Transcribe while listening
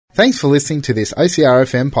Thanks for listening to this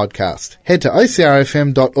OCRFM podcast. Head to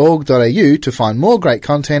ocrfm.org.au to find more great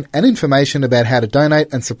content and information about how to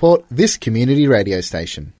donate and support this community radio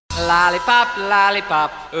station. Lollipop,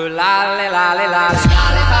 lollipop, ooh lolly, lolly, lolly.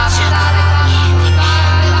 Lollipop,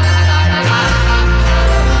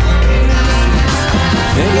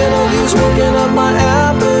 Thinking of you's working up my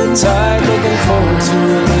appetite. Looking forward to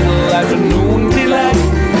a little afternoon delight.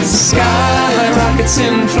 Sky rockets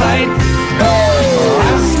in flight. Oh,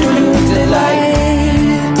 afternoon delight.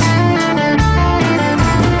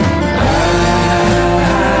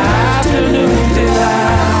 Afternoon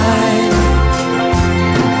delight.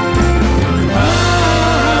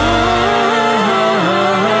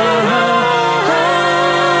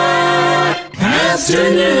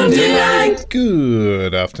 Afternoon delight.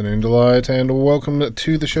 Good afternoon, Delight, and welcome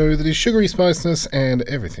to the show that is sugary spiceness and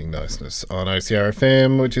everything niceness on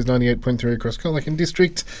OCRFM, which is 98.3 across Colac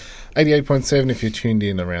District, 88.7 if you're tuned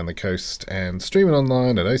in around the coast, and streaming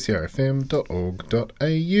online at ocrfm.org.au.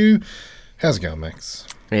 How's it going, Max?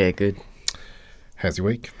 Yeah, good. How's your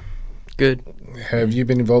week? Good. Have you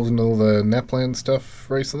been involved in all the NAPLAN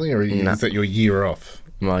stuff recently, or No. is that your year off?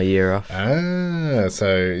 My year off.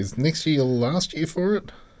 So is next year your last year for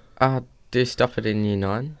it? Do you stop it in year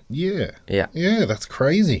 9? Yeah. Yeah. Yeah, that's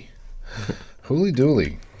crazy. Hooly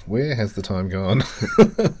dooly. Where has the time gone?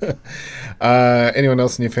 Anyone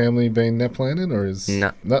else in your family been NAPLANing, or is...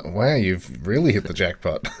 No. Wow, you've really hit the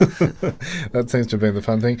jackpot. That seems to have been the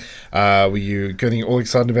fun thing. Were you getting all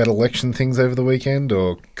excited about election things over the weekend,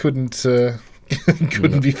 or couldn't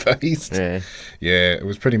be faced? Yeah. Yeah, it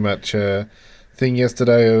was pretty much a thing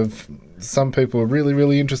yesterday of some people were really,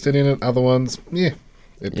 really interested in it, other ones,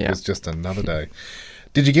 it was just another day.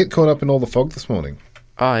 Did you get caught up in all the fog this morning?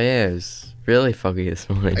 Oh, yeah, it was really foggy this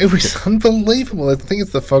morning. It was unbelievable. I think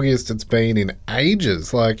it's the foggiest it's been in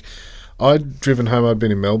ages. Like, I'd driven home, I'd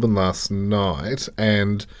been in Melbourne last night,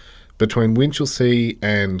 and between Winchelsea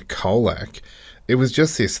and Colac, it was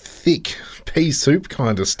just this thick pea soup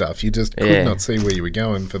kind of stuff. You just could not see where you were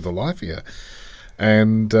going for the life of you.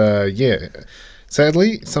 And,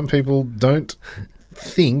 sadly, some people don't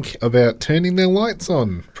think about turning their lights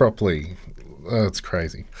on properly. Oh, it's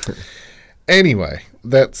crazy. Anyway,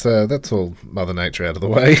 that's all Mother Nature out of the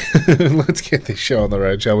way. Let's get this show on the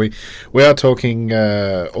road, shall we? We are talking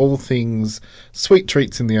all things sweet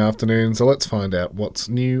treats in the afternoon, so let's find out what's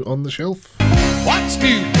new on the shelf. What's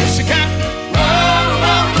new, pussycat? Whoa,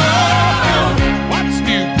 whoa, whoa. What's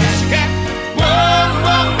new, pussycat? Whoa,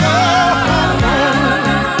 whoa, whoa.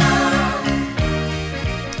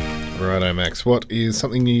 Righto, Max. What is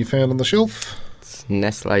something new you found on the shelf? It's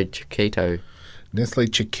Nestle Chiquito. Nestle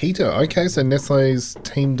Chiquito. Okay, so Nestle's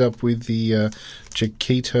teamed up with the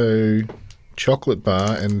Chiquito chocolate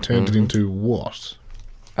bar and turned it into what?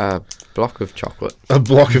 A block of chocolate. A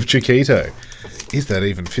block of Chiquito. Is that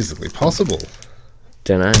even physically possible?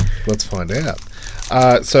 Dunno. Let's find out.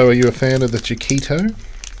 So are you a fan of the Chiquito?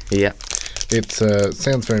 Yeah. It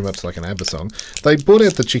sounds very much like an ABBA song. They brought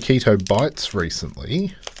out the Chiquito Bites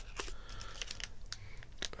recently.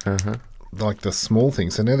 Uh-huh. Like the small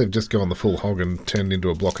things. So now they've just gone the full hog and turned into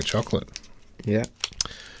a block of chocolate. Yeah.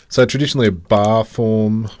 So traditionally a bar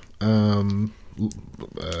form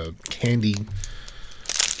candy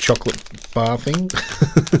chocolate bar thing.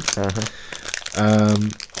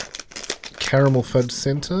 Caramel fudge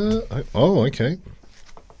centre. Oh, okay.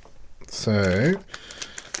 So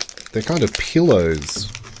they're kind of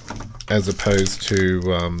pillows as opposed to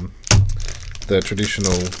the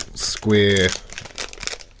traditional square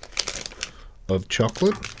of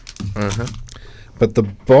chocolate. But the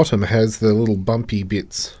bottom has the little bumpy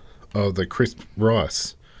bits of the crisp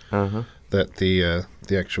rice that the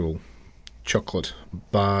actual chocolate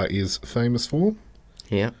bar is famous for.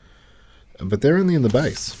 Yeah. But they're only in the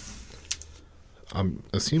base. I'm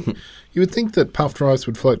assuming you would think that puffed rice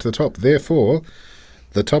would float to the top. Therefore,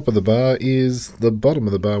 the top of the bar is the bottom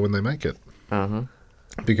of the bar when they make it.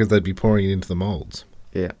 Because they'd be pouring it into the moulds.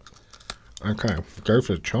 Yeah. Okay, go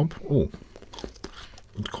for the chomp. Oh,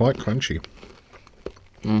 it's quite crunchy.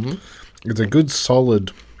 It's a good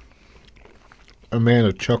solid amount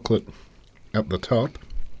of chocolate at the top.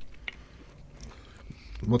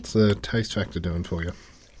 What's the taste factor doing for you?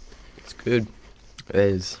 It's good.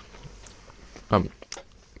 There's a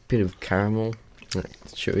bit of caramel, like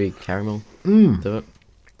chewy caramel to it.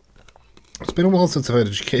 It's been a while since I've had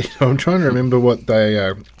a Chiquito. I'm trying to remember what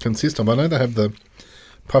they consist of. I know they have the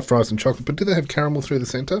puffed rice and chocolate, but do they have caramel through the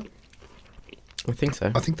centre? I think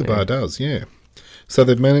so. I think the bar does, yeah. So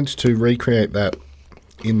they've managed to recreate that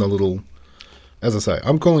in the little, as I say,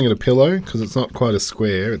 I'm calling it a pillow because it's not quite a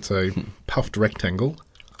square. It's a puffed rectangle.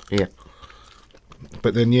 Yeah.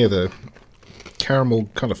 But then, yeah, the caramel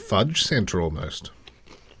kind of fudge centre almost.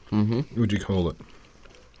 Mm-hmm. Would you call it?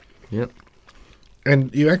 Yep.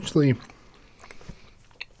 And you actually,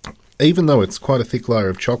 even though it's quite a thick layer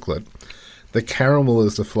of chocolate, the caramel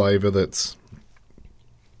is the flavour that's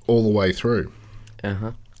all the way through.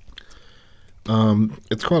 Uh-huh.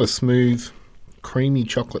 It's quite a smooth, creamy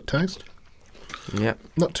chocolate taste. Yep.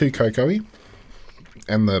 Not too cocoa-y.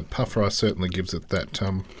 And the puff rice certainly gives it that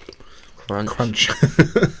Crunch.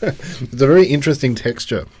 It's a very interesting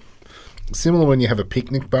texture. Similar when you have a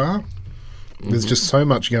picnic bar. There's just so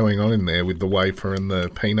much going on in there with the wafer and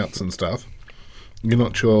the peanuts and stuff. You're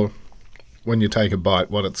not sure when you take a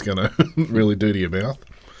bite what it's going to really do to your mouth.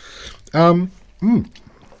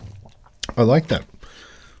 I like that.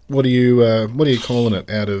 What are you calling it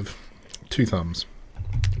out of 2 thumbs?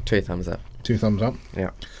 2 thumbs up. 2 thumbs up?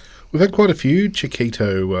 Yeah. We've had quite a few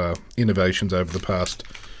Chiquito innovations over the past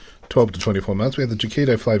 12 to 24 months. We had the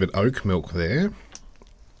Chiquito flavoured oat milk there.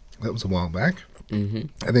 That was a while back.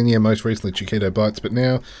 Mm-hmm. And then, yeah, most recently Chiquito Bites, but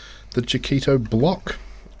now the Chiquito Block.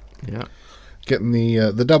 Yeah. Getting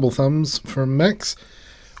the double thumbs from Max.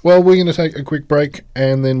 Well, we're going to take a quick break,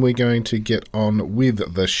 and then we're going to get on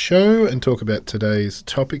with the show and talk about today's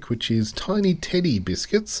topic, which is Tiny Teddy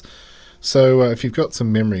biscuits. So if you've got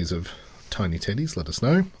some memories of Tiny Teddies, let us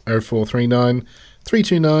know. 0439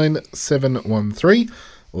 329 713,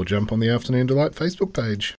 or jump on the Afternoon Delight Facebook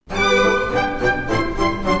page.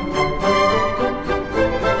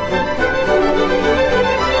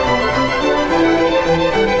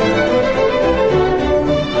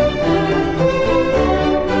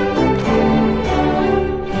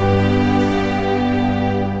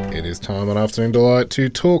 Time on Afternoon Delight to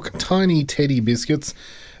talk Tiny Teddy biscuits.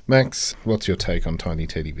 Max, what's your take on Tiny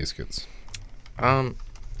Teddy biscuits?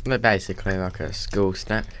 They're basically like a school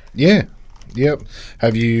snack. Yeah, yep.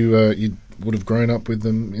 Have you you would have grown up with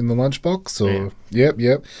them in the lunchbox, or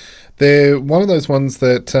Yep. They're one of those ones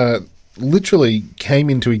that literally came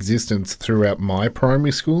into existence throughout my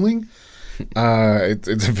primary schooling. It's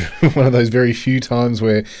one of those very few times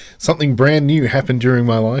where something brand new happened during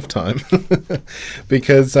my lifetime,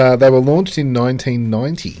 because they were launched in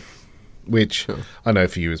 1990, which I know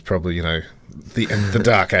for you is probably, the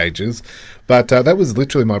dark ages, but that was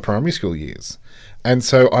literally my primary school years. And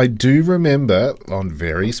so I do remember on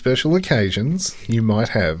very special occasions you might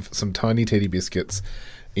have some Tiny Teddy biscuits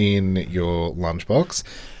in your lunchbox.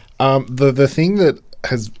 The thing that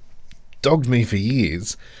has dogged me for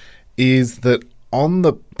years is that on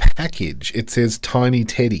the package it says Tiny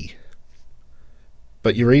Teddy,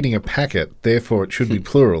 but you're eating a packet, therefore it should be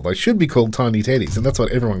plural. They should be called Tiny Teddies, and that's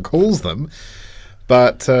what everyone calls them.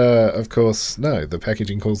 But of course, no, the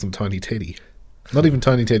packaging calls them Tiny Teddy. Not even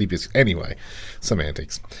Tiny Teddy biscuits. Anyway,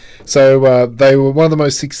 semantics. So they were one of the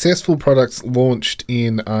most successful products launched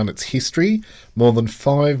in Arnott's history. More than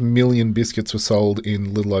 5 million biscuits were sold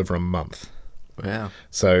in little over a month. Wow.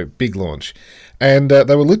 So, big launch. And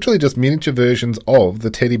they were literally just miniature versions of the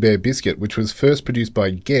teddy bear biscuit, which was first produced by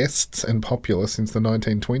Guests and popular since the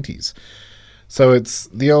 1920s. So it's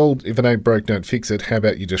the old, if it ain't broke, don't fix it. How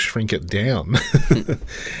about you just shrink it down?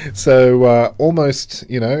 So almost,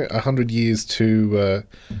 100 years to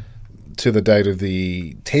the date of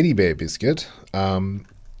the teddy bear biscuit,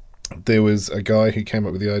 there was a guy who came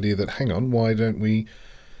up with the idea that, hang on, why don't we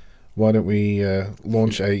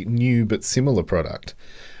launch a new but similar product?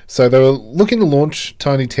 So they were looking to launch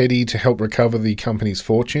Tiny Teddy to help recover the company's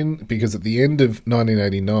fortune, because at the end of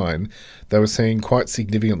 1989, they were seeing quite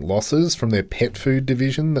significant losses from their pet food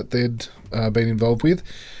division that they'd been involved with,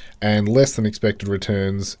 and less than expected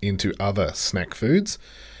returns into other snack foods.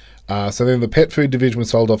 So then the pet food division was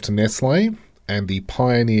sold off to Nestle, and the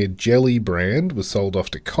Pioneer Jelly brand was sold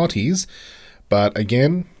off to Cottee's, but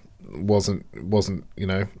again, wasn't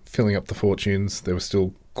filling up the fortunes. There was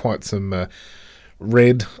still quite some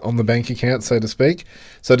red on the bank account, so to speak.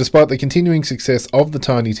 So despite the continuing success of the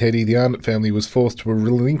Tiny Teddy, the Arnott family was forced to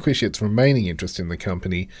relinquish its remaining interest in the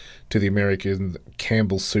company to the American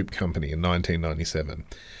Campbell Soup Company in 1997.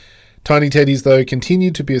 Tiny Teddies, though,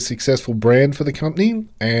 continued to be a successful brand for the company,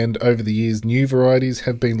 and over the years new varieties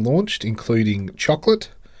have been launched, including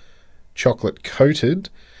chocolate coated,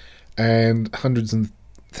 and hundreds and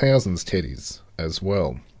thousands teddies as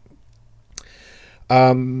well.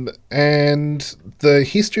 And the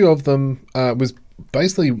history of them was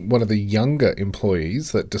basically one of the younger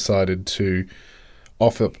employees that decided to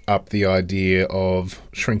offer up the idea of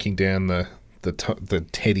shrinking down the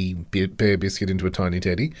teddy bear biscuit into a Tiny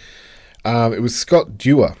Teddy. It was Scott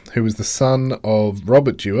Dewar, who was the son of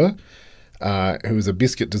Robert Dewar, who was a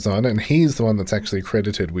biscuit designer, and he's the one that's actually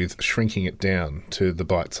credited with shrinking it down to the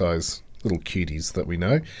bite-size little cuties that we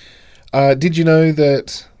know. Did you know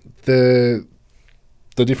that the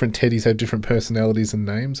different teddies have different personalities and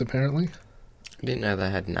names, apparently? I didn't know they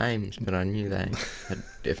had names, but I knew they had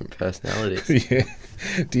different personalities. Yeah.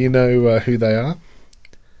 Do you know who they are?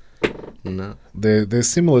 No. They're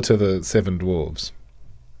similar to the Seven Dwarves.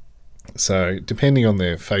 So, depending on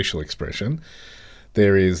their facial expression,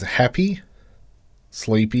 there is happy,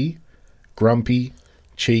 sleepy, grumpy,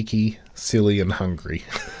 cheeky, silly, and hungry.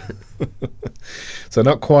 So,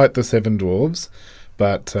 not quite the Seven Dwarves,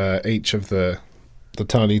 but each of the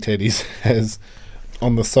tiny teddies has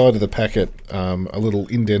on the side of the packet a little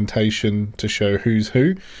indentation to show who's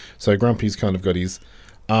who. So, Grumpy's kind of got his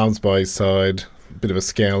arms by his side, a bit of a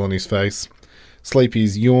scowl on his face.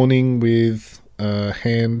 Sleepy's yawning with a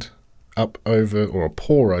hand up over, or a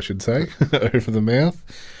paw, I should say, over the mouth.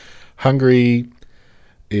 Hungry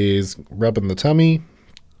is rubbing the tummy.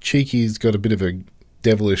 Cheeky's got a bit of a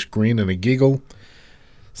devilish grin and a giggle.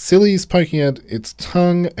 Silly's poking out its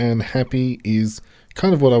tongue, and Happy is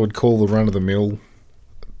kind of what I would call the run-of-the-mill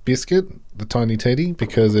biscuit, the tiny teddy,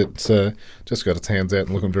 because it's just got its hands out and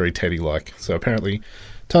looking very teddy-like. So apparently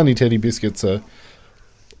tiny teddy biscuits are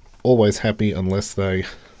always happy unless they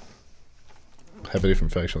have a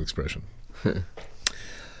different facial expression.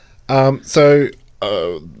 I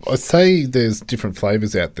say there's different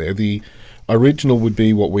flavours out there. The original would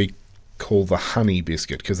be what we call the honey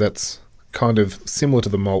biscuit, because that's kind of similar to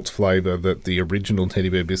the malt flavour that the original teddy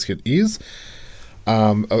bear biscuit is.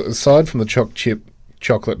 Aside from the choc chip,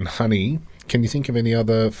 chocolate and honey, can you think of any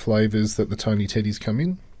other flavours that the tiny teddies come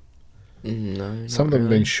in? No. Some of them have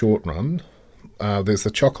been short run. There's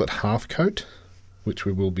the chocolate half coat, which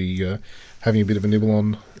we will be having a bit of a nibble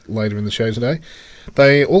on later in the show today.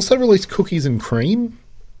 They also released cookies and cream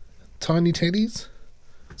tiny teddies.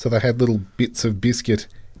 So they had little bits of biscuit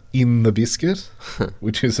in the biscuit,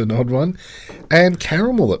 which is an odd one. And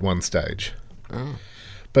caramel at one stage. Oh.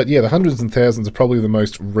 But yeah, the hundreds and thousands are probably the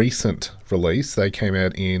most recent release. They came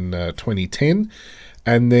out in 2010.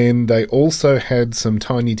 And then they also had some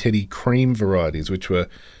tiny teddy cream varieties, which were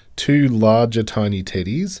 2 larger tiny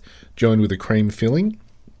teddies joined with a cream filling,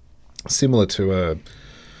 similar to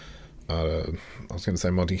I was going to say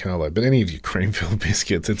Monte Carlo, but any of your cream-filled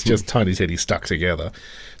biscuits, it's just tiny teddy stuck together.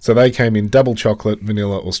 So they came in double chocolate,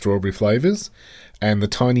 vanilla, or strawberry flavours, and the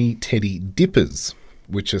tiny teddy dippers,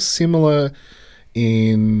 which are similar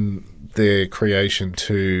in their creation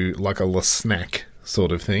to like a La Snack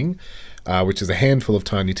sort of thing, which is a handful of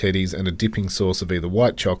tiny teddies and a dipping sauce of either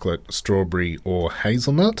white chocolate, strawberry, or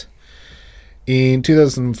hazelnut. In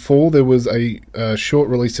 2004, there was a short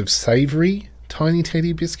release of savoury tiny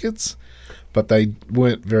teddy biscuits, but they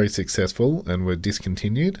weren't very successful and were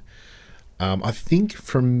discontinued. I think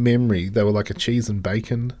from memory, they were like a cheese and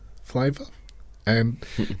bacon flavour, and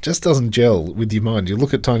just doesn't gel with your mind. You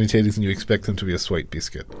look at tiny teddies and you expect them to be a sweet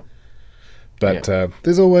biscuit. But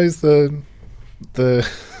there's always the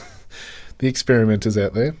experimenters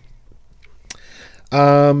out there.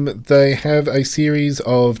 They have a series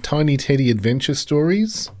of Tiny Teddy adventure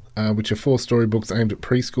stories, which are 4 storybooks aimed at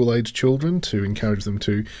preschool-age children to encourage them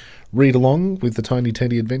to read along with the Tiny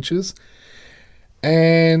Teddy adventures.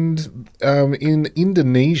 And in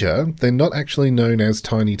Indonesia, they're not actually known as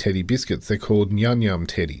Tiny Teddy biscuits. They're called Nyam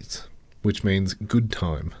Teddies, which means good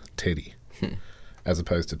time teddy, as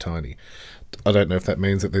opposed to tiny. I don't know if that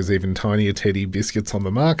means that there's even tinier teddy biscuits on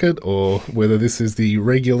the market, or whether this is the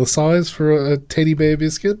regular size for a teddy bear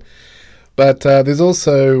biscuit. But there's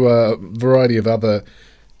also a variety of other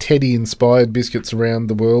teddy-inspired biscuits around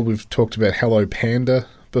the world. We've talked about Hello Panda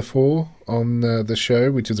before on the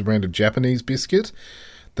show, which is a brand of Japanese biscuit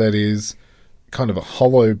that is kind of a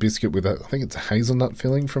hollow biscuit with I think it's a hazelnut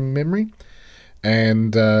filling from memory.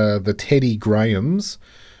 And the Teddy Grahams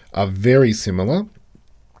are very similar.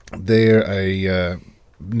 They're a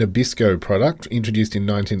Nabisco product introduced in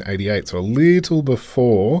 1988, so a little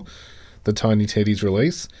before the Tiny Teddies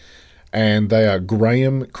release. And they are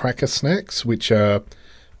Graham cracker snacks, which are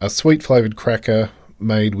a sweet flavoured cracker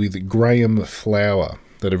made with Graham flour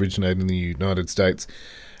that originated in the United States.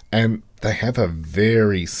 And they have a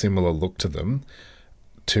very similar look to them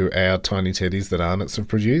to our Tiny Teddies that Arnott's have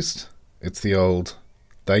produced. It's the old,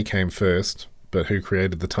 they came first, but who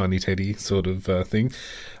created the Tiny Teddy sort of thing.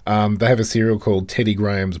 They have a cereal called Teddy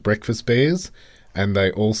Graham's Breakfast Bears, and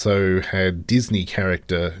they also had Disney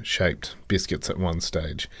character-shaped biscuits at one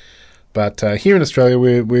stage. But here in Australia,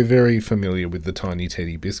 we're very familiar with the Tiny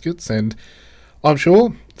Teddy biscuits, and I'm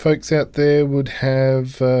sure folks out there would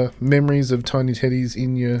have memories of Tiny Teddies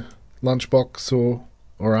in your lunchbox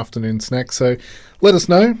or afternoon snack. So let us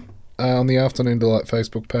know on the Afternoon Delight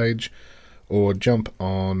Facebook page, or jump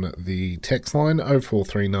on the text line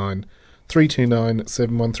 0439 329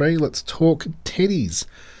 713. Let's talk teddies.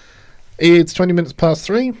 It's 20 minutes past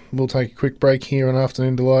 3. We'll take a quick break here on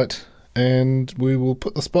Afternoon Delight, and we will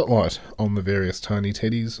put the spotlight on the various tiny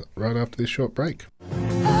teddies right after this short break.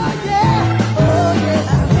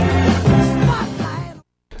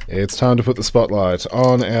 It's time to put the spotlight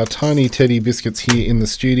on our tiny teddy biscuits here in the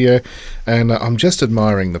studio, and I'm just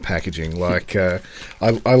admiring the packaging. Like,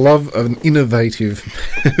 I love an innovative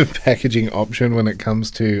packaging option when it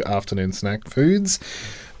comes to afternoon snack foods.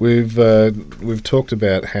 We've talked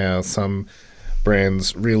about how some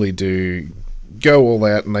brands really do go all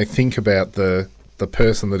out, and they think about the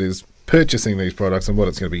person that is purchasing these products and what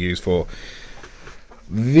it's going to be used for.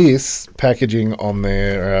 This packaging on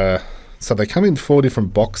there, so they come in 4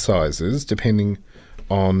 different box sizes depending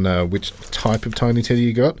on which type of tiny teddy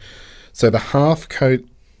you got. So the half coat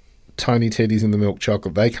tiny teddies in the milk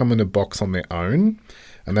chocolate, they come in a box on their own,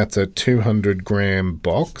 and that's a 200 gram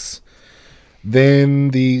box. Then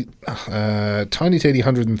the tiny teddy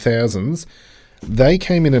 100,000s, they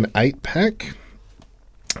came in an 8-pack,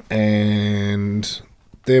 and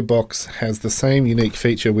their box has the same unique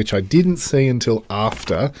feature, which I didn't see until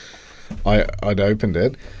after I'd opened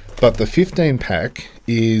it. But the 15-pack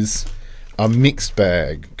is a mixed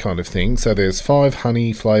bag kind of thing. So there's 5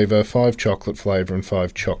 honey flavour, 5 chocolate flavour, and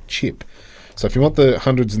 5 choc chip. So if you want the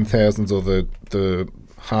hundreds and thousands or the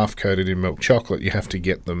half-coated in milk chocolate, you have to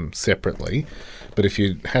get them separately. But if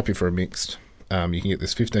you're happy for a mixed, you can get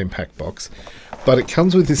this 15-pack box. But it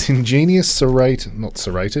comes with this ingenious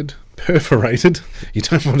perforated. You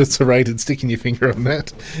don't want it serrated, sticking your finger on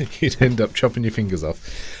that. You'd end up chopping your fingers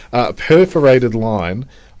off. Perforated line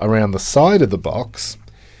around the side of the box,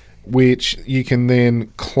 which you can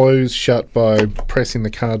then close shut by pressing the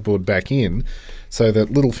cardboard back in, so that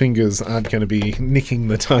little fingers aren't going to be nicking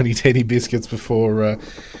the tiny teddy biscuits before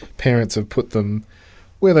parents have put them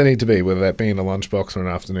where they need to be, whether that be in a lunchbox or an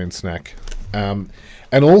afternoon snack. And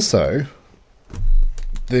also,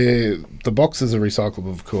 the boxes are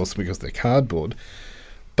recyclable, of course, because they're cardboard,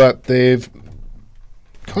 but they've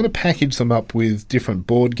kind of packaged them up with different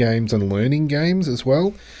board games and learning games as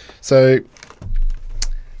well. So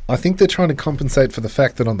I think they're trying to compensate for the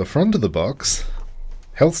fact that on the front of the box,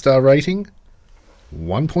 health star rating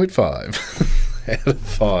 1.5 out of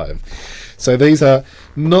 5. So these are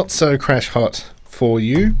not so crash hot for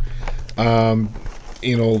you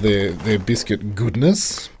in all their biscuit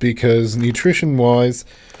goodness, because nutrition wise,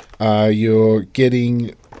 you're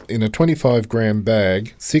getting in a 25 gram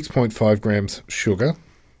bag 6.5 grams sugar.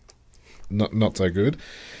 Not so good.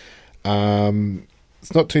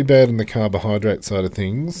 It's not too bad on the carbohydrate side of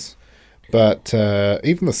things, but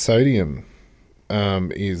even the sodium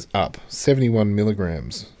is up 71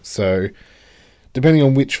 milligrams. So depending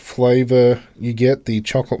on which flavour you get, the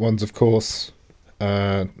chocolate ones, of course,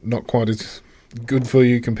 not quite as good for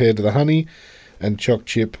you compared to the honey, and choc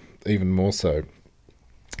chip even more so.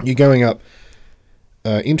 You're going up.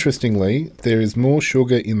 Interestingly, there is more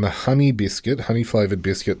sugar in the honey flavoured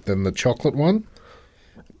biscuit, than the chocolate one.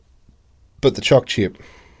 But the choc chip,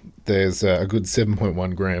 there's a good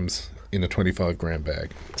 7.1 grams in a 25 gram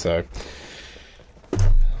bag. So,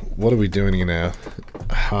 what are we doing in our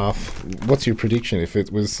half? What's your prediction? If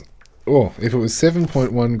it was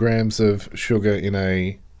 7.1 grams of sugar in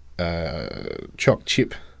a choc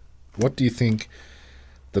chip, what do you think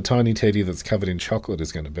the tiny teddy that's covered in chocolate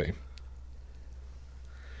is going to be?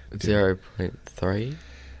 0.3.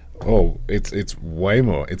 Oh, it's way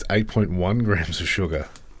more. It's 8.1 grams of sugar.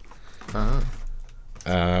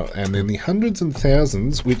 And then the hundreds and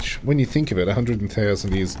thousands, which when you think of it,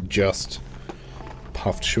 100,000 is just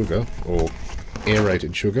puffed sugar or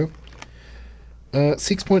aerated sugar.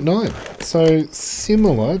 6.9. So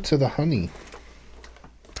similar to the honey.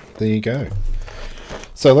 There you go.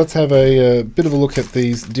 So let's have a bit of a look at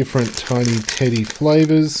these different tiny teddy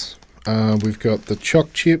flavours. We've got the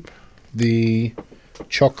choc chip, the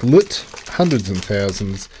chocolate, hundreds and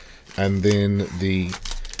thousands, and then the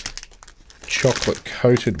chocolate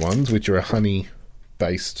coated ones, which are a honey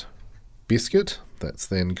based biscuit that's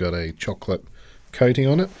then got a chocolate coating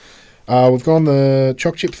on it. We've gone the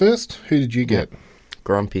choc chip first. Who did you get?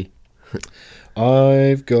 Grumpy.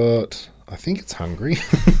 I've got, I think it's Hungry.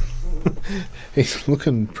 He's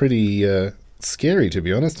looking pretty scary, to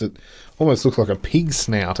be honest. It almost looks like a pig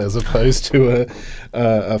snout as opposed to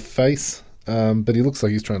a face. But he looks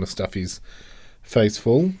like he's trying to stuff his face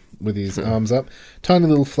full with his arms up. Tiny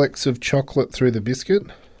little flecks of chocolate through the biscuit.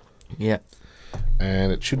 Yeah.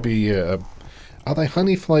 And it should be, are they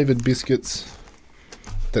honey flavoured biscuits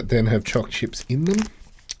that then have choc chips in them?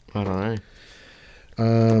 I don't know.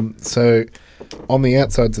 So on the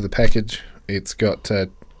outsides of the package, it's got the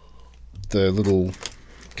little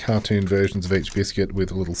cartoon versions of each biscuit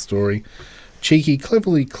with a little story. Cheeky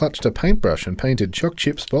cleverly clutched a paintbrush and painted choc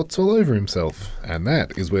chip spots all over himself. And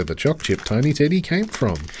that is where the choc chip Tiny Teddy came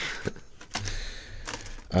from.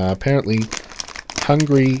 Apparently,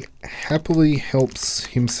 Hungry happily helps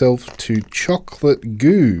himself to chocolate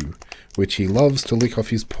goo, which he loves to lick off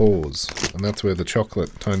his paws. And that's where the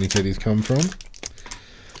chocolate Tiny Teddies come from.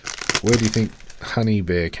 Where do you think Honey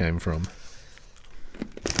Bear came from?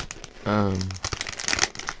 I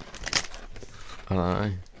don't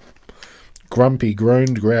know. Grumpy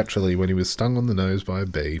groaned grouchily when he was stung on the nose by a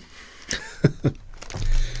bee.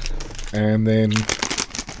 And then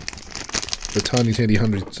the Tiny Teddy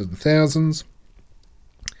hundreds and thousands.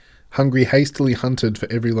 Hungry hastily hunted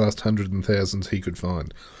for every last hundred and thousands he could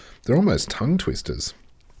find. They're almost tongue twisters.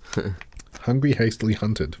 Hungry hastily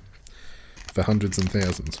hunted for hundreds and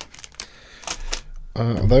thousands.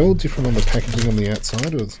 Are they all different on the packaging on the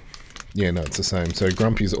outside? Or yeah, no, it's the same. So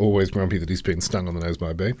Grumpy's always grumpy that he's been stung on the nose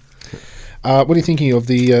by a bee. What are you thinking of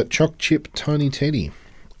the Choc Chip Tiny Teddy?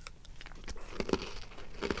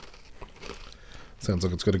 Sounds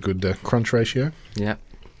like it's got a good crunch ratio. Yeah.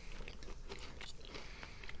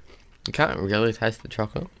 You can't really taste the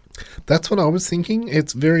chocolate. That's what I was thinking.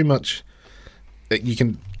 It's very much... You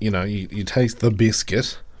can, you taste the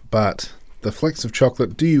biscuit, but the flecks of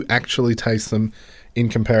chocolate, do you actually taste them in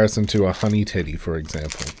comparison to a Honey Teddy, for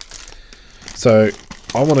example? So,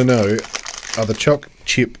 I want to know, are the Choc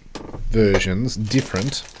Chip versions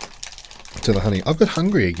different to the Honey? I've got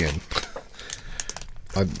Hungry again.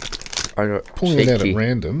 I got Pulling it out at cheeky.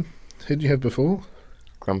 random. Who did you have before?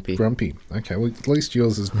 Grumpy. Grumpy. Okay, well, at least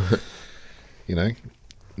yours is,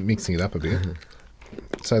 mixing it up a bit.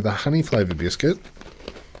 So the honey flavoured biscuit,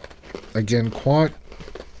 again, quite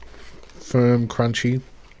firm, crunchy.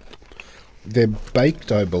 They're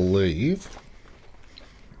baked, I believe.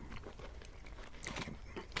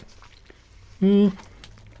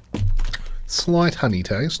 Slight honey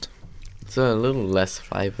taste. It's a little less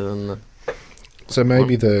flavour than the... So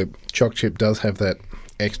maybe the Choc Chip does have that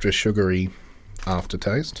extra sugary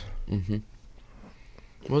aftertaste. Mm-hmm.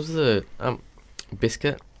 What was the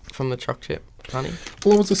biscuit from the Choc Chip Honey?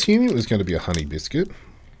 Well, I was assuming it was going to be a honey biscuit.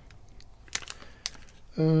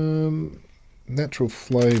 Natural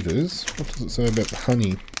flavours. What does it say about the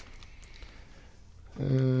honey?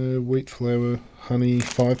 Wheat flour, honey,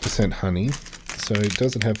 5% honey. So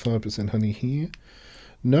does it have 5% honey here?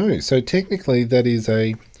 No. So technically that is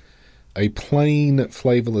a plain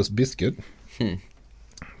flavourless biscuit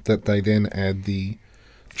that they then add the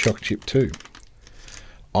Choc Chip to.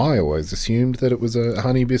 I always assumed that it was a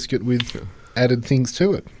honey biscuit with added things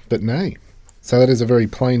to it, but nay. So that is a very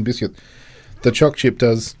plain biscuit. The Choc Chip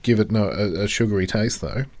does give it a sugary taste,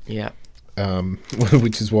 though. Yeah.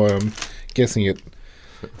 Which is why I'm guessing it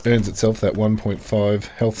earns itself that 1.5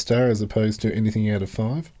 health star as opposed to anything out of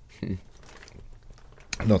 5.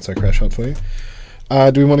 Not so crash hot for you.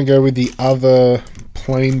 Do we want to go with the other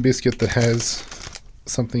plain biscuit that has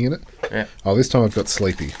something in it? Yeah. Oh, this time I've got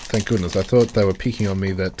Sleepy. Thank goodness. I thought they were picking on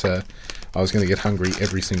me that I was going to get hungry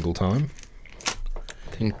every single time.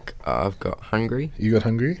 I think I've got Hungry. You got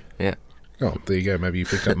hungry? Yeah. Oh, there you go. Maybe you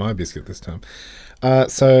picked up my biscuit this time.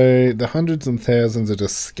 So the hundreds and thousands are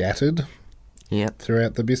just scattered Yep.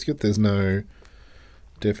 throughout the biscuit. There's no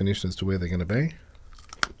definition as to where they're going to be.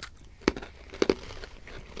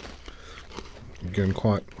 Again,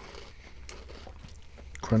 quite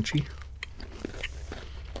crunchy.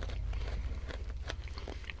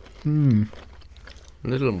 A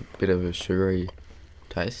little bit of a sugary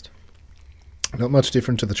taste. Not much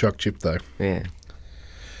different to the Choc Chip, though. Yeah.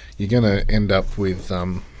 You're going to end up with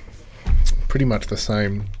pretty much the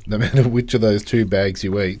same, no matter which of those two bags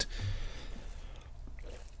you eat.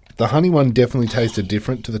 The honey one definitely tasted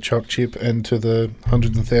different to the Choc Chip and to the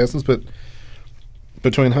hundreds and thousands, but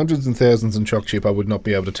between hundreds and thousands and Choc Chip, I would not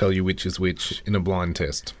be able to tell you which is which in a blind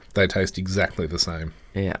test. They taste exactly the same.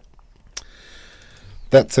 Yeah.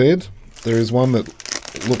 That said, there is one that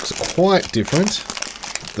looks quite different,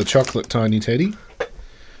 the Chocolate Tiny Teddy.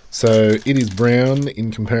 So it is brown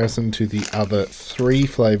in comparison to the other 3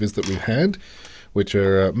 flavours that we've had, which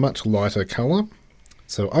are a much lighter colour.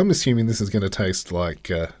 So I'm assuming this is going to taste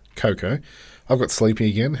like cocoa. I've got Sleepy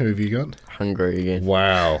again. Who have you got? Hungry again.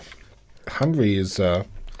 Wow. Hungry is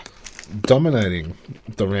dominating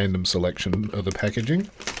the random selection of the packaging.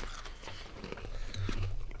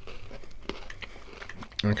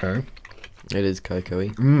 Okay. It is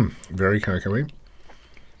cocoa-y. Very cocoa-y.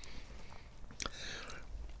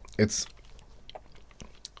 It's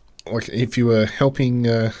like if you were helping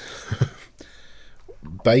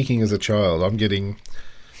baking as a child. I'm getting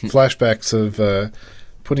flashbacks of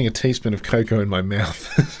putting a teaspoon of cocoa in my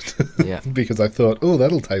mouth Yeah. because I thought, oh,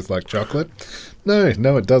 that'll taste like chocolate. No,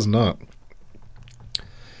 it does not.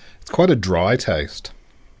 It's quite a dry taste.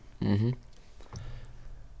 Mhm.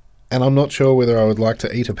 And I'm not sure whether I would like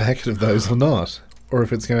to eat a packet of those or not, or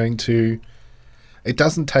if it's going to... It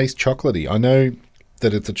doesn't taste chocolatey. I know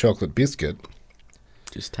that it's a chocolate biscuit.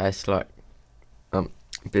 Just tastes like a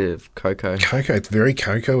bit of cocoa. Cocoa, it's very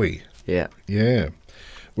cocoa-y. Yeah. Yeah.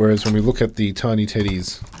 Whereas when we look at the Tiny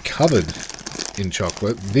Teddies covered in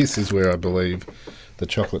chocolate, this is where I believe the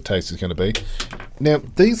chocolate taste is going to be. Now,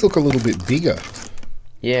 these look a little bit bigger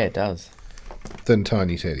Yeah, it does. than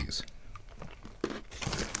Tiny Teddies.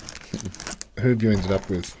 Who have you ended up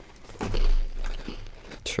with?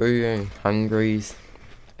 True Hungries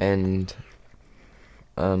and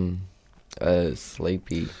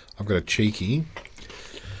Sleepy. I've got a Cheeky.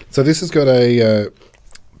 So this has got a...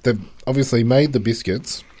 they've obviously made the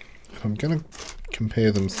biscuits. I'm going to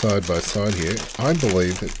compare them side by side here. I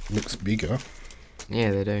believe it looks bigger.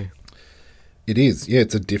 Yeah, they do. It is. Yeah,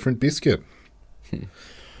 it's a different biscuit.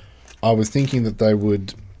 I was thinking that they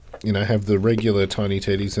would, have the regular Tiny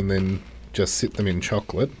Teddies and then just sit them in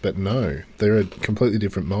chocolate, but no. They're a completely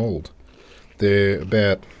different mould. They're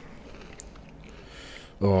about,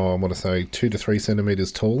 I want to say 2 to 3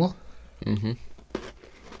 centimetres taller. Mm-hmm.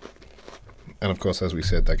 And of course, as we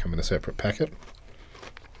said, they come in a separate packet.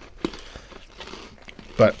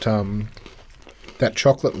 But that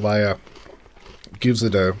chocolate layer gives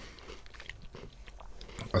it a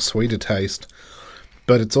sweeter taste,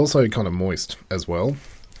 but it's also kind of moist as well.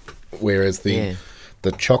 Whereas the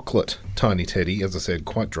chocolate Tiny Teddy, as I said,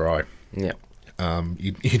 quite dry. Yeah.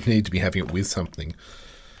 You'd need to be having it with something.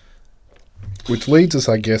 Which leads us,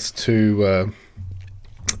 I guess, to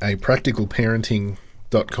a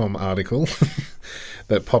practicalparenting.com article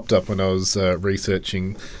that popped up when I was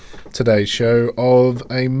researching today's show of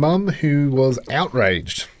a mum who was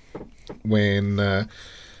outraged when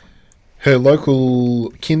her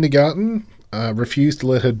local kindergarten refused to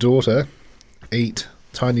let her daughter eat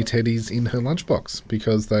Tiny Teddies in her lunchbox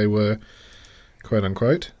because they were, quote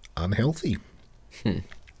unquote, unhealthy.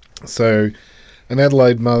 So an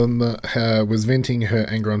Adelaide mum was venting her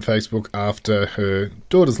anger on Facebook after her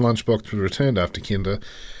daughter's lunchbox was returned after kinder,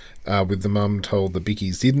 with the mum told the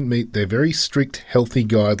Bickies didn't meet their very strict healthy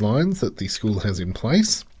guidelines that the school has in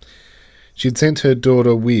place. She'd sent her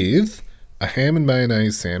daughter with a ham and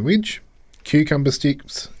mayonnaise sandwich, cucumber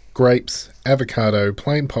sticks, grapes, avocado,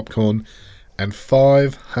 plain popcorn, and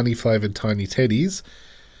 5 honey-flavoured Tiny Teddies,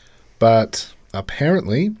 but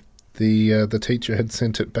apparently the teacher had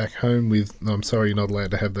sent it back home with, I'm sorry, you're not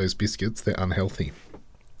allowed to have those biscuits, they're unhealthy.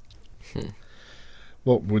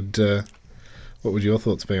 What would your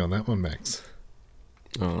thoughts be on that one, Max?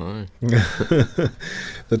 Oh,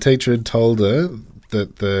 The teacher had told her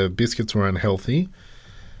that the biscuits were unhealthy,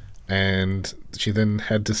 and she then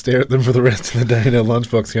had to stare at them for the rest of the day in her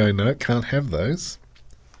lunchbox going, no, can't have those.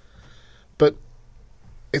 But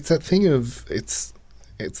it's that thing of, it's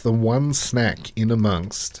the one snack in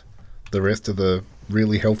amongst the rest of the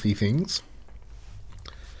really healthy things.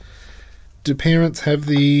 Do parents have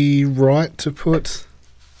the right to put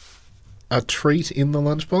a treat in the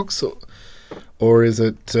lunchbox, or is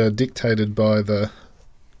it dictated by the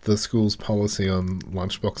school's policy on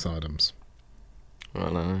lunchbox items? I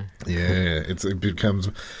don't know. Yeah, it becomes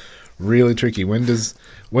really tricky. When does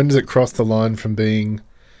it cross the line from being,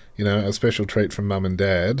 a special treat from mum and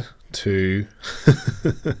dad to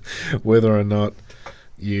whether or not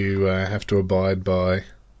you have to abide by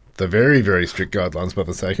the very, very strict guidelines by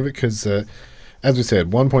the sake of it? Because, as we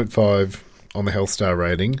said, 1.5 on the Health Star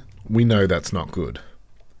rating, we know that's not good.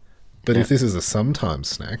 But if this is a sometimes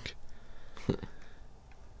snack,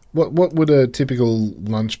 what would a typical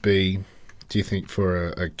lunch be, do you think, for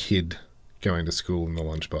a kid going to school in the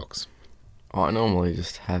lunchbox? I normally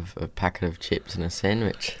just have a packet of chips and a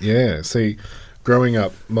sandwich. Yeah, see, growing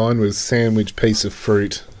up, mine was sandwich, piece of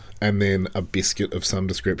fruit, and then a biscuit of some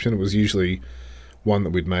description. It was usually one that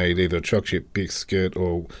we'd made, either a choc chip biscuit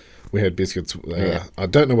or we had biscuits. I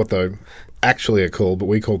don't know what they actually are called, but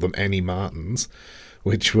we called them Annie Martins,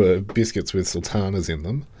 which were biscuits with sultanas in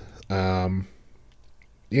them.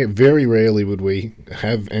 Very rarely would we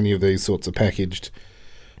have any of these sorts of packaged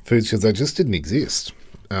foods because they just didn't exist.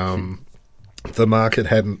 The market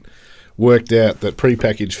hadn't worked out that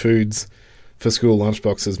prepackaged foods for school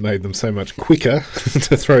lunchboxes made them so much quicker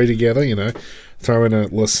to throw together, throw in a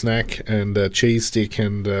little snack and a cheese stick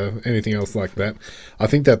and anything else like that. I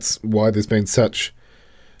think that's why there's been such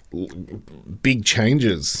big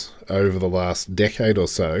changes over the last decade or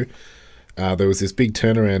so. there was this big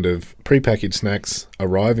turnaround of prepackaged snacks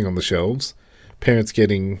arriving on the shelves, parents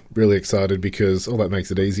getting really excited because, that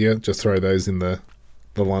makes it easier, just throw those in the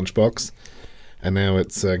lunchbox. And now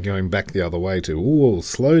it's going back the other way to,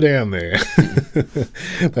 slow down there.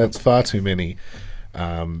 That's far too many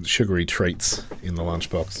sugary treats in the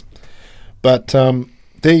lunchbox. But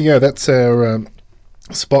there you go. That's our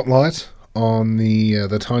spotlight on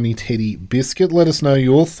the Tiny Teddy biscuit. Let us know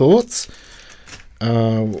your thoughts.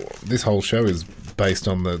 This whole show is based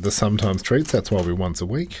on the sometimes treats. That's why we're once a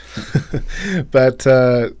week. But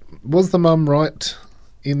was the mum right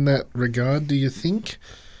in that regard, do you think?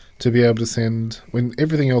 To be able to send, when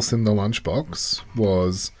everything else in the lunchbox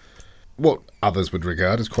was what others would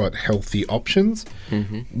regard as quite healthy options.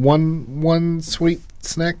 One sweet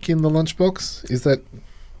snack in the lunchbox, is that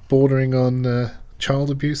bordering on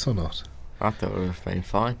child abuse or not? I thought it would have been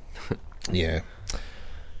fine. Yeah.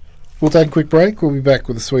 We'll take a quick break. We'll be back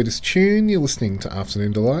with the sweetest tune. You're listening to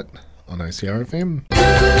Afternoon Delight on OCR FM.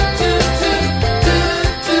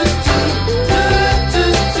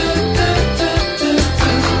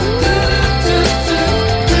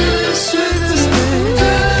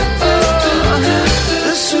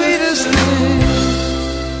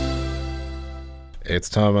 It's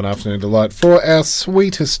time on Afternoon Delight for our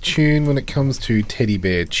sweetest tune when it comes to teddy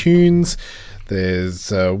bear tunes.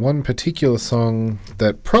 There's one particular song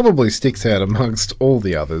that probably sticks out amongst all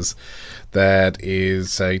the others. That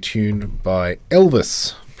is a tune by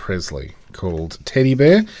Elvis Presley called Teddy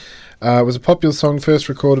Bear. It was a popular song first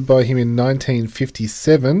recorded by him in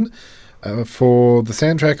 1957 for the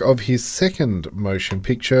soundtrack of his second motion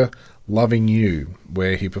picture, Loving You,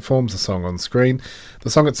 where he performs the song on screen. The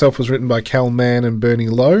song itself was written by Cal Mann and Bernie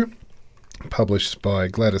Lowe, published by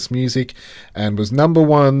Gladys Music, and was number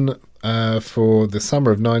one for the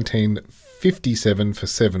summer of 1957 for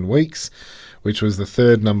 7 weeks, which was the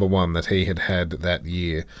third number one that he had that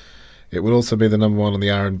year. It would also be the number one on the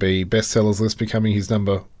R&B bestsellers list, becoming his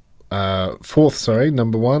number one on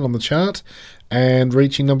the chart, and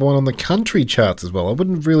reaching number one on the country charts as well. I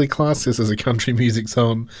wouldn't really class this as a country music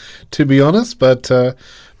song, to be honest, but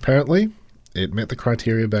apparently it met the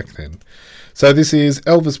criteria back then. So this is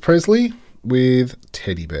Elvis Presley with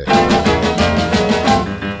Teddy Bear.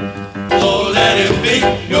 Oh, let him be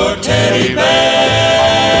your teddy bear.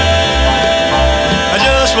 I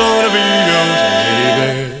just want to be your teddy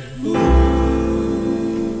bear.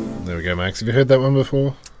 There we go, Max. Have you heard that one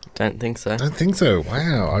before? Don't think so. I don't think so.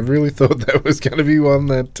 Wow, I really thought that was going to be one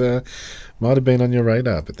that might have been on your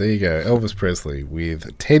radar, but there you go. Elvis Presley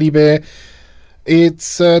with Teddy Bear.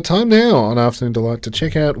 It's time now on Afternoon Delight to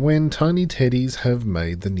check out when Tiny Teddies have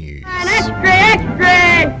made the news. Extra,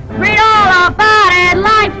 extra! Read all about it!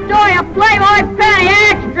 Life story of Playboy Penny!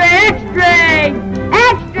 Extra, extra!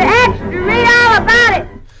 Extra, extra! Read all about it!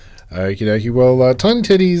 Okie dokie. Well, Tiny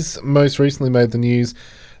Teddies most recently made the news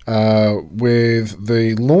with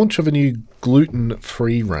the launch of a new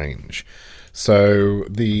gluten-free range. So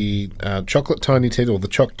the chocolate Tiny Teddy, or the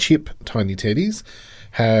Choc Chip Tiny Teddies,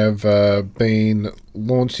 have been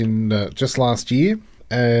launched in just last year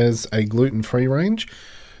as a gluten-free range,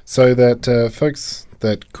 so that folks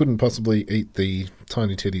that couldn't possibly eat the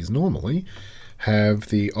Tiny Teddies normally have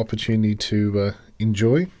the opportunity to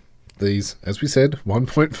enjoy these, as we said,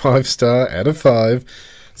 1.5 star out of 5.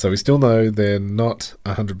 So we still know they're not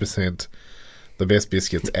 100% the best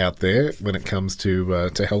biscuits out there when it comes to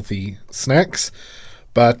healthy snacks,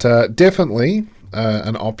 but definitely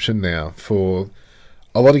an option now for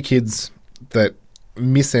a lot of kids that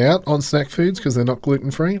miss out on snack foods because they're not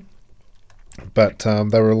gluten-free. But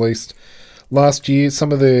they were released last year.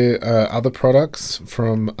 Some of the other products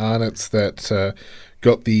from Arnott's that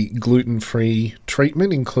got the gluten-free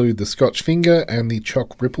treatment include the Scotch Finger and the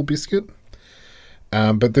Choc Ripple Biscuit.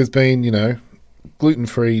 But there's been,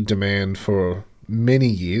 gluten-free demand for many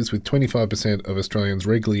years, with 25% of Australians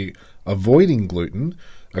regularly avoiding gluten,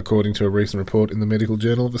 according to a recent report in the Medical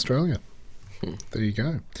Journal of Australia. There you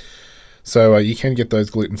go. So you can get those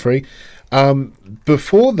gluten-free.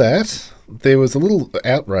 Before that, there was a little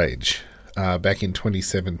outrage back in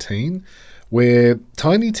 2017 where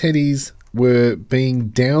Tiny Teddies were being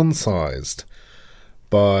downsized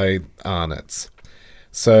by Arnott's.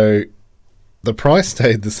 So the price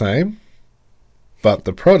stayed the same, but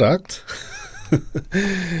the product,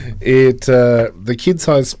 the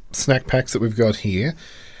kid-size snack packs that we've got here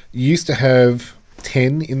used to have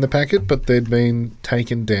 10 in the packet, but they'd been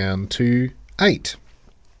taken down to 8.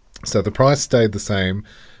 So the price stayed the same,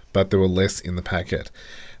 but there were less in the packet.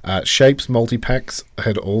 Shapes multi-packs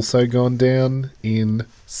had also gone down in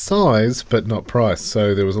size, but not price.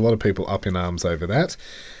 So there was a lot of people up in arms over that.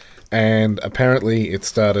 And apparently it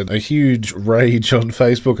started a huge rage on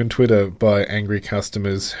Facebook and Twitter by angry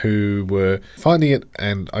customers who were finding it,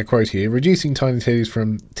 and I quote here, reducing Tiny Teddies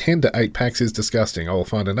from 10 to 8 packs is disgusting. I will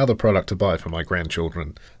find another product to buy for my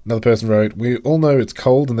grandchildren. Another person wrote, we all know it's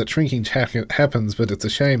cold and that shrinking happens, but it's a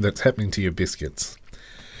shame that's happening to your biscuits.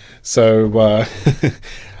 So, what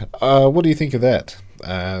do you think of that?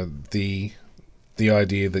 The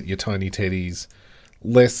idea that your Tiny Teddies,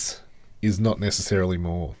 less is not necessarily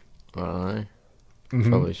more. I don't know.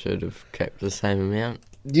 Probably should have kept the same amount.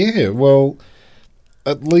 Yeah, well,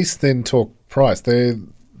 at least then talk price. There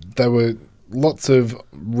were lots of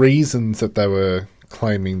reasons that they were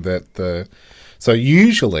claiming that so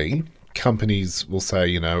usually companies will say,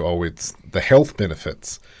 it's the health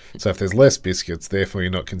benefits. So if there's less biscuits, therefore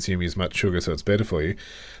you're not consuming as much sugar, so it's better for you.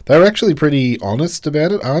 They were actually pretty honest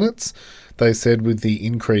about it, aren't it? They said with the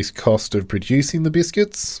increased cost of producing the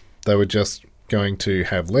biscuits, they were just going to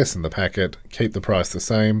have less in the packet, keep the price the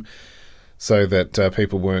same, so that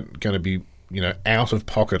people weren't going to be, out of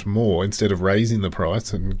pocket more instead of raising the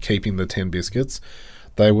price and keeping the 10 biscuits.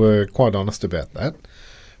 They were quite honest about that.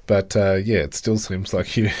 But it still seems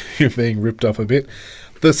like you're being ripped off a bit.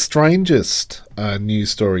 The strangest news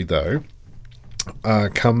story, though,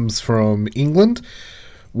 comes from England,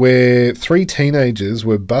 where 3 teenagers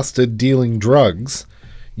were busted dealing drugs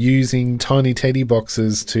using Tiny Teddy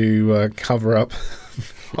boxes to cover up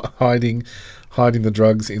hiding the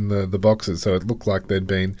drugs in the boxes. So it looked like they'd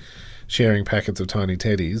been sharing packets of Tiny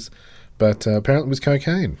Teddies, but apparently it was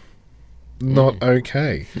cocaine. Not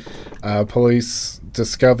okay. Police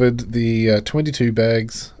discovered the 22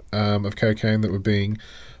 bags of cocaine that were being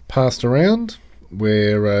passed around,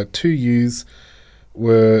 where 2 youths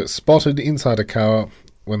were spotted inside a car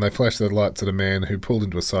when they flashed their lights at a man who pulled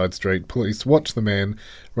into a side street. Police watched the man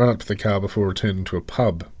run up to the car before returning to a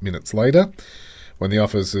pub minutes later. When the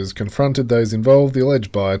officers confronted those involved, the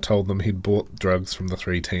alleged buyer told them he'd bought drugs from the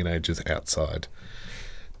 3 teenagers outside.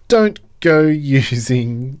 Don't go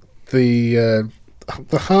using the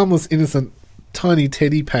harmless, innocent Tiny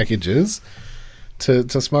Teddy packages to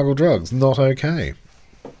smuggle drugs. Not okay.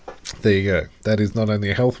 There you go. That is not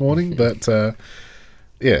only a health warning, but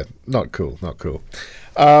not cool.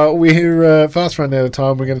 We're fast running out of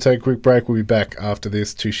time. We're going to take a quick break. We'll be back after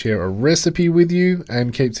this to share a recipe with you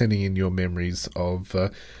and keep sending in your memories of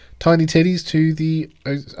Tiny Teddies to the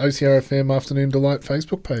OCRFM Afternoon Delight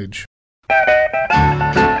Facebook page.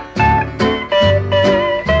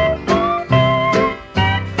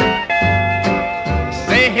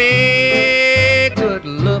 Say, hey, good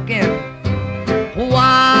looking,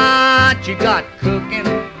 what you got cooking?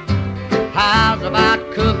 How's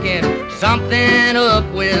about cooking something up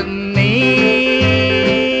with me?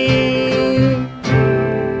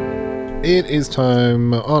 It is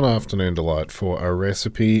time on Afternoon Delight for a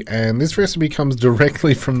recipe, and this recipe comes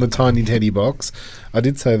directly from the Tiny Teddy box. I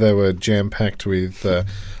did say they were jam-packed with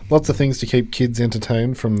lots of things to keep kids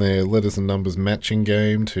entertained, from their letters and numbers matching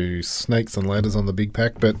game to snakes and ladders on the big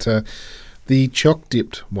pack, but the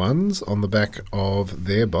choc-dipped ones on the back of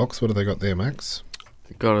their box, what have they got there, Max?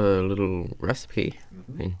 Got a little recipe.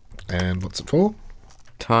 And what's it for?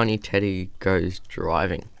 Tiny Teddy goes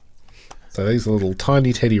driving. So these are little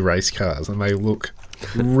Tiny Teddy race cars, and they look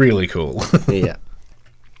really cool. Yeah.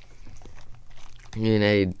 You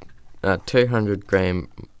need a 200 gram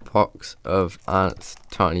box of Arnott's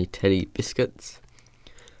Tiny Teddy biscuits,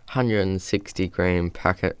 160 gram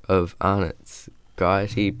packet of Arnott's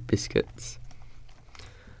Gaiety biscuits,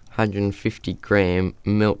 150 gram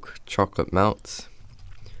milk chocolate melts,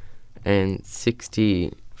 and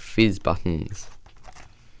 60 fizz buttons.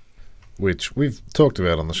 Which we've talked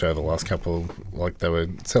about on the show the last couple, like they were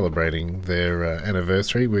celebrating their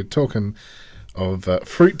anniversary. We're talking of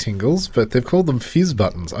fruit tingles, but they've called them fizz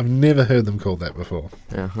buttons. I've never heard them called that before.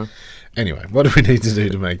 Uh-huh. Anyway, what do we need to do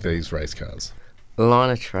to make these race cars?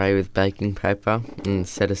 Line a tray with baking paper and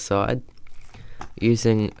set aside.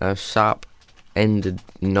 Using a sharp-ended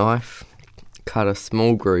knife, cut a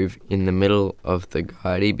small groove in the middle of the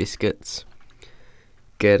Gaiety biscuits.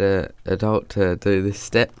 Get an adult to do this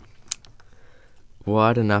step.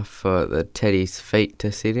 Wide enough for the Teddy's feet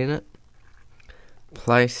to sit in it.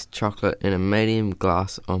 Place chocolate in a medium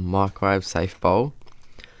glass or microwave-safe bowl.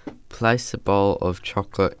 Place the bowl of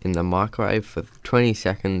chocolate in the microwave for 20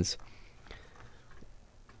 seconds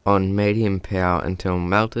on medium power until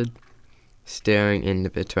melted, stirring in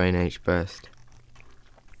between each burst.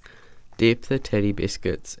 Dip the Teddy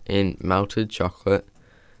biscuits in melted chocolate,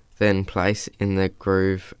 then place in the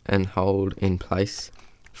groove and hold in place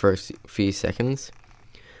for a few seconds,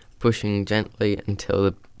 pushing gently until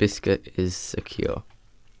the biscuit is secure.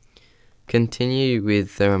 Continue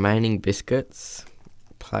with the remaining biscuits.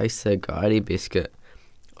 Place a guidey biscuit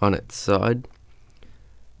on its side.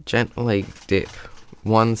 Gently dip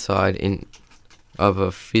one side of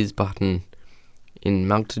a fizz button in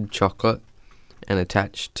melted chocolate and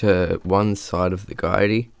attach to one side of the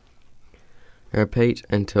guidey. Repeat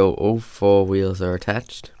until all 4 wheels are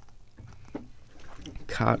attached.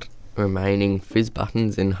 Cut remaining fizz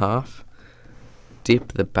buttons in half.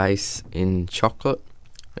 Dip the base in chocolate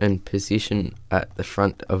and position at the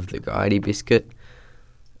front of the guidey biscuit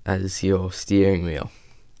as your steering wheel.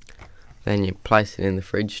 Then you place it in the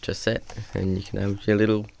fridge to set and you can have your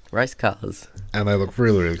little race cars. And they look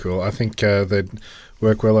really, really cool. I think they'd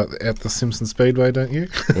work well at the Simpson Speedway, don't you?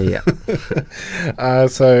 Yeah.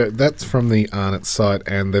 So that's from the Arnott site,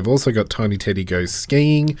 and they've also got Tiny Teddy Goes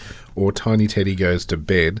Skiing or Tiny Teddy Goes to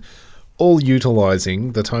Bed, all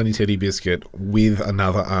utilising the Tiny Teddy biscuit with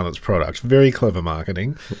another Arnott's product. Very clever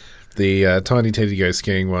marketing. The Tiny Teddy Goes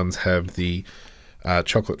Skiing ones have the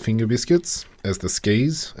chocolate finger biscuits as the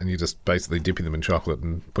skis, and you're just basically dipping them in chocolate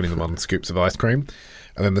and putting them on scoops of ice cream.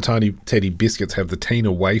 And then the Tiny Teddy biscuits have the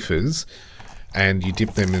Tina wafers, and you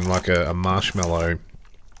dip them in like a marshmallow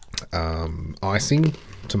icing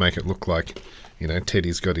to make it look like, you know,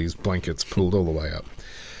 Teddy's got his blankets pulled all the way up.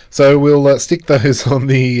 So we'll stick those on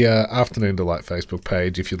the Afternoon Delight Facebook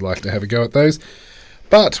page if you'd like to have a go at those.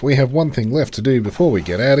 But we have one thing left to do before we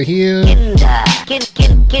get out of here. Kinder,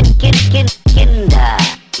 Kinder,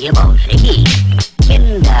 you won't see.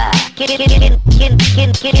 Kinder, Kinder,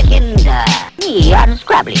 me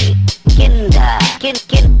unscrabbly. Kinder,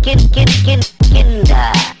 Kinder,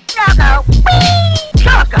 Choco, wee,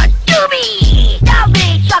 Choco, Dooby,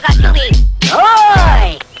 Dooby, Choco, Dooby,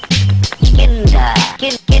 oi! Kinder,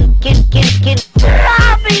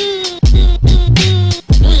 Robbie,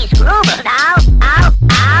 he's grooving now,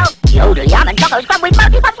 ow, yodel, yum, and Choco's fun with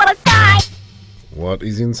multi butt will die. What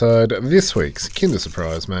is inside this week's Kinder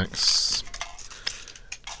Surprise, Max?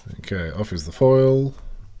 Okay, off is the foil.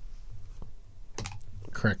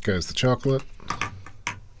 Crack goes the chocolate.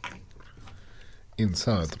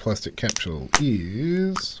 Inside the plastic capsule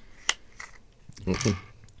is...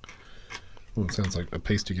 Oh, it sounds like a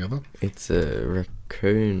piece together. It's a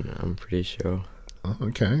raccoon, I'm pretty sure. Oh,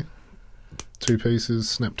 okay. 2 pieces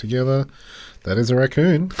snapped together. That is a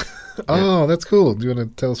raccoon. Oh, that's cool. Do you want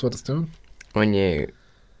to tell us what it's doing? When you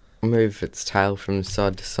move its tail from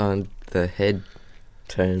side to side, the head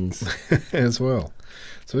turns. As well.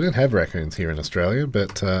 So we don't have raccoons here in Australia,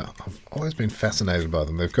 but I've always been fascinated by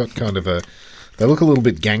them. They've got kind of they look a little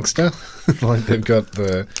bit gangster, like they've got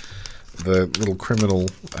the little criminal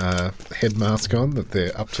head mask on, that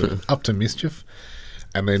they're up to mischief,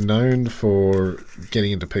 and they're known for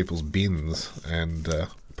getting into people's bins and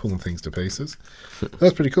pulling things to pieces.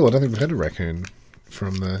 That's pretty cool. I don't think we've had a raccoon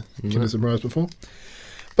from the Kinder Surprise before.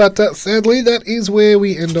 But sadly, that is where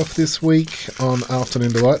we end off this week on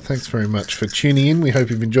Afternoon Delight. Thanks very much for tuning in. We hope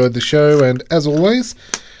you've enjoyed the show. And as always,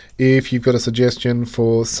 if you've got a suggestion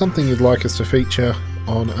for something you'd like us to feature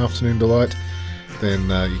on Afternoon Delight, then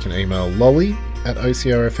you can email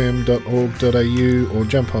lolly@ocrfm.org.au or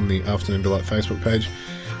jump on the Afternoon Delight Facebook page.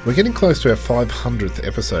 We're getting close to our 500th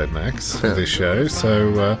episode, Max, of this show.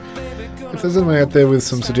 So if there's anyone out there with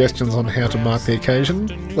some suggestions on how to mark the occasion,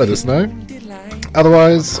 let us know.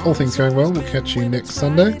 Otherwise, all things going well, we'll catch you next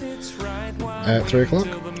Sunday at 3 o'clock.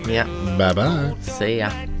 Yeah. Bye-bye. See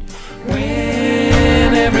ya.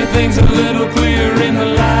 When everything's a little clearer in the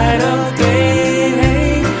light of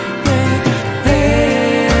day,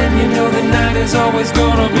 and you know the night is always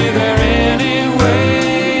gonna be there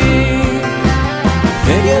anyway.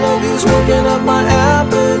 Thinking of you's working up my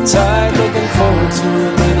appetite, looking forward to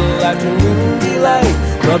a little afternoon delight.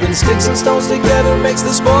 Rubbing sticks and stones together makes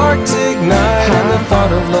the sparks ignite, and the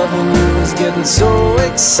thought of loving you is getting so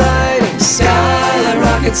exciting. Sky like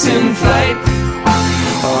rockets in flight.